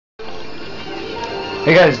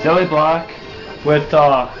Hey guys, Deadlyblack with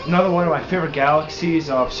another one of my favorite galaxies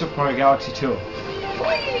of Super Mario Galaxy 2.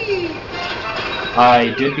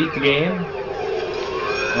 I did beat the game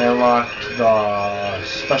and unlocked the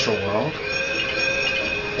special world.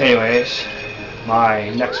 Anyways, my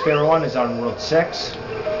next favorite one is on World 6,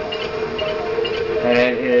 and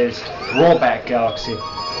it is Throwback Galaxy.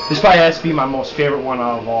 This probably has to be my most favorite one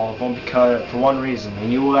out of all of them because for one reason,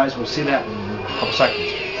 and you guys will see that in a couple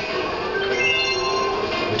seconds.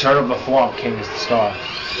 Return of the Whomp King is the star.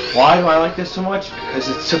 Why do I like this so much? Because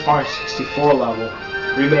it's Super Mario 64 level,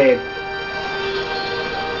 remade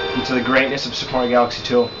into the greatness of Super Mario Galaxy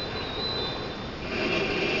 2.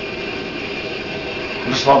 I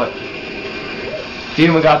just love it. It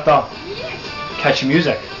even got the catchy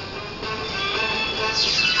music.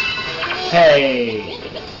 Hey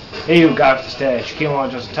you guy with the stage, you came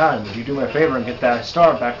along just in time. Would you do me a favor and get that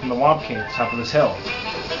star back from the Whomp King at the top of this hill?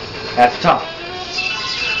 At the top.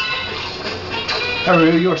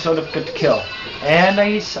 Hurry, you are so difficult to kill. And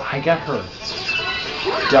I got hurt.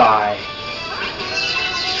 Die.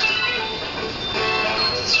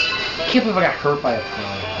 I can't believe I got hurt by a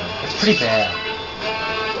piranha. That's pretty bad.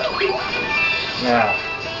 Yeah.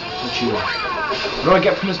 What you? What do I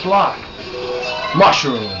get from this block?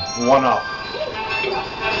 Mushroom. 1 up.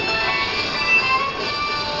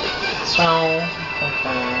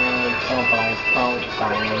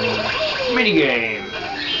 Minigame.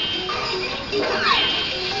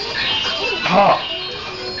 Oh.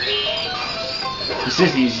 This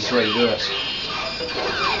is the easiest way to do this.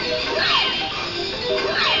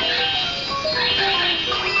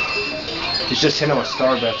 It's just hitting with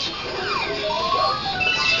star bits.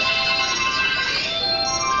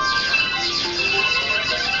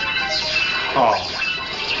 Oh.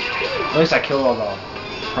 At least I killed all the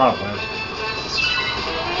problems.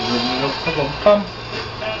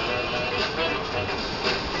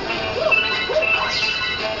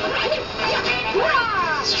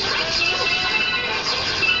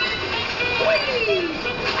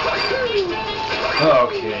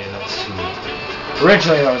 Okay, let's see.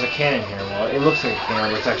 Originally there was a cannon here. Well, it looks like a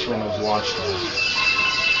cannon, but it's actually one of those launch stones.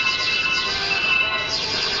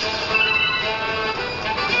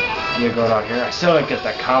 You go down here. I still didn't get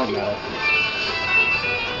that comet medal.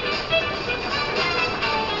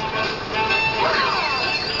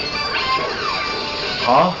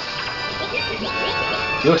 Huh?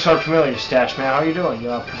 You look sort of familiar, Stash Man. How are you doing? You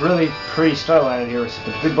have a really pretty star landed here,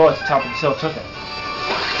 but the big boy at the top of the hill took it.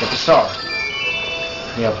 Get the star.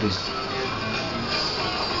 Yeah, please.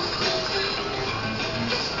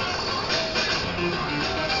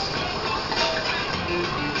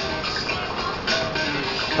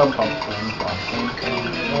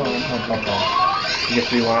 You get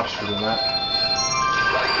 3 1-ups for doing that.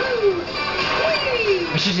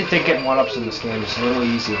 I just think getting 1-ups in this game is a little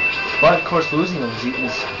easy. But of course losing them is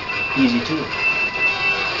easy too.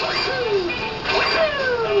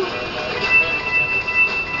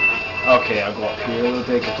 Okay, I'll go up here a little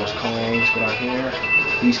bit, get those coins, go down here,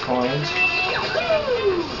 these coins.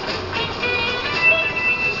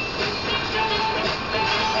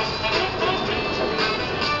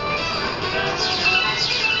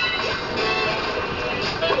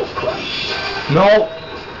 No!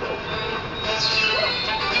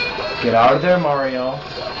 Get out of there, Mario.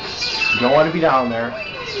 You don't want to be down there.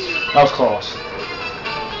 That was close.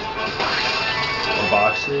 More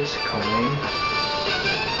boxes, coin.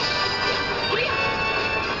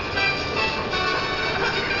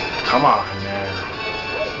 Come on, man.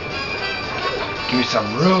 Give me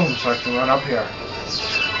some room so I can run up here.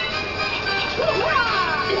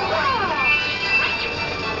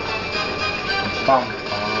 Bum,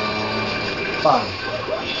 bum,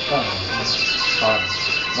 bum, bum.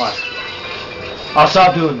 What? I'll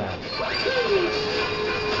stop doing that.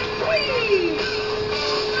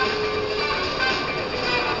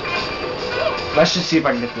 Let's just see if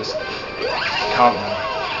I can get this count now.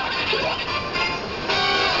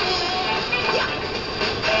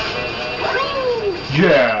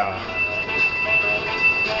 Yeah!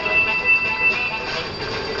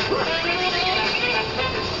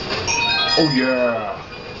 Oh yeah!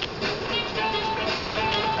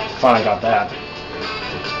 Finally got that.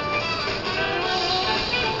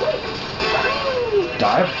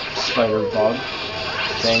 Dive? Spider bug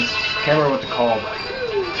thing. Can't remember what they're called.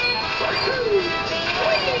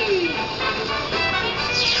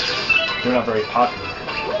 They're not very popular.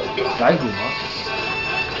 Deadlyblack.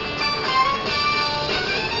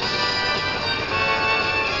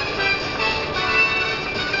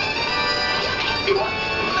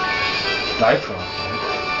 Die from.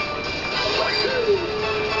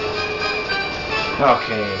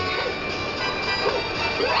 Okay.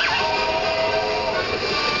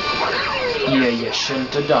 Yeah, you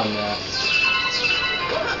shouldn't have done that.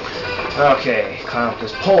 Okay, climb up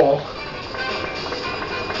this pole.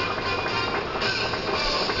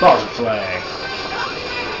 Bowser flag.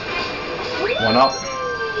 One up.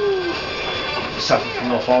 Suffer from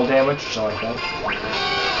no fall damage, which I like that.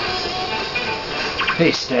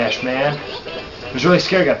 Hey, Stash Man. I was really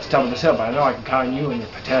scared to get to the top of this hill, but I know I can count on you and your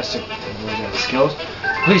fantastic skills.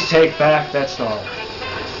 Please take back that star.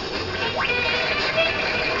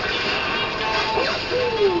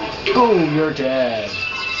 Boom, you're dead.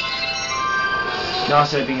 Now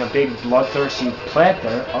instead of being a big bloodthirsty plant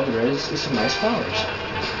there, all there is some nice flowers.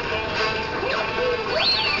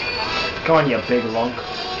 Come on, you big lunk.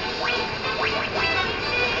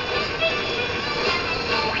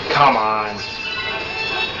 Come on.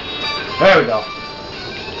 There we go.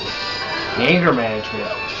 Anger management.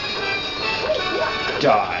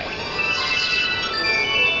 Die.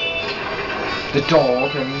 The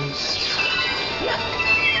dolphins.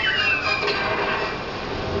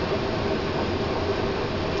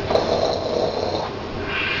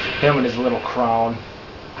 Him and his little crown.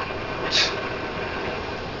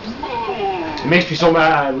 It makes me so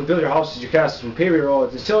mad. We build your houses, your castles, we pave your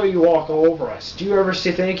roads until you walk all over us. Do you ever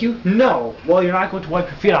say thank you? No. Well, you're not going to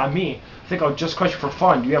wipe your feet on me. I think I'll just crush you for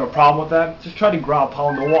fun. Do you have a problem with that? Just try to growl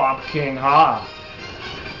pound the Whomp King, ha.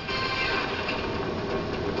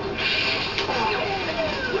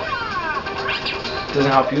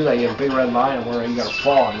 Doesn't help you that you have a big red line where you gotta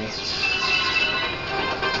fall on me.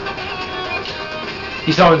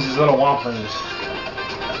 He summons his little Whomplings.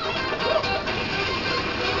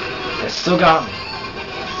 It still got me.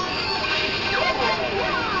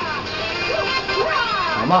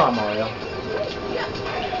 Come on, Mario.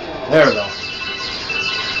 There we go.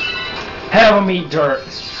 Have him eat dirt.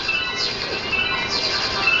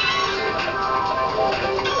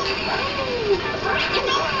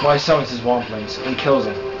 Well, he summons his Whomplings and kills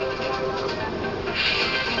him.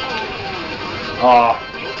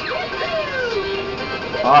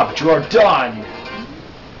 But you are done!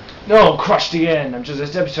 No, crushed again. I'm just a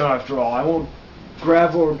stepson after all. I won't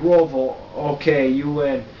gravel or grovel. Okay, you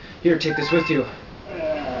win. Here, take this with you.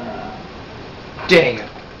 Dang it.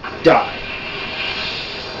 Die.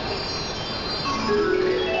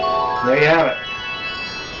 There you have it.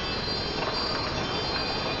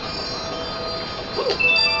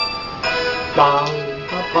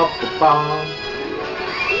 Bomb, bomb.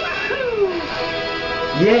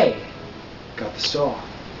 Yay! Got the star.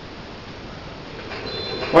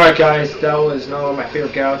 Alright guys, that was another one of my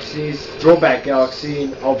favorite galaxies. Throwback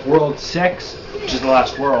galaxy of World 6, which is the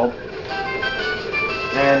last world.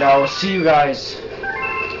 And I will see you guys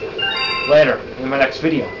later in my next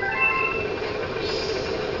video.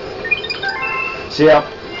 See ya.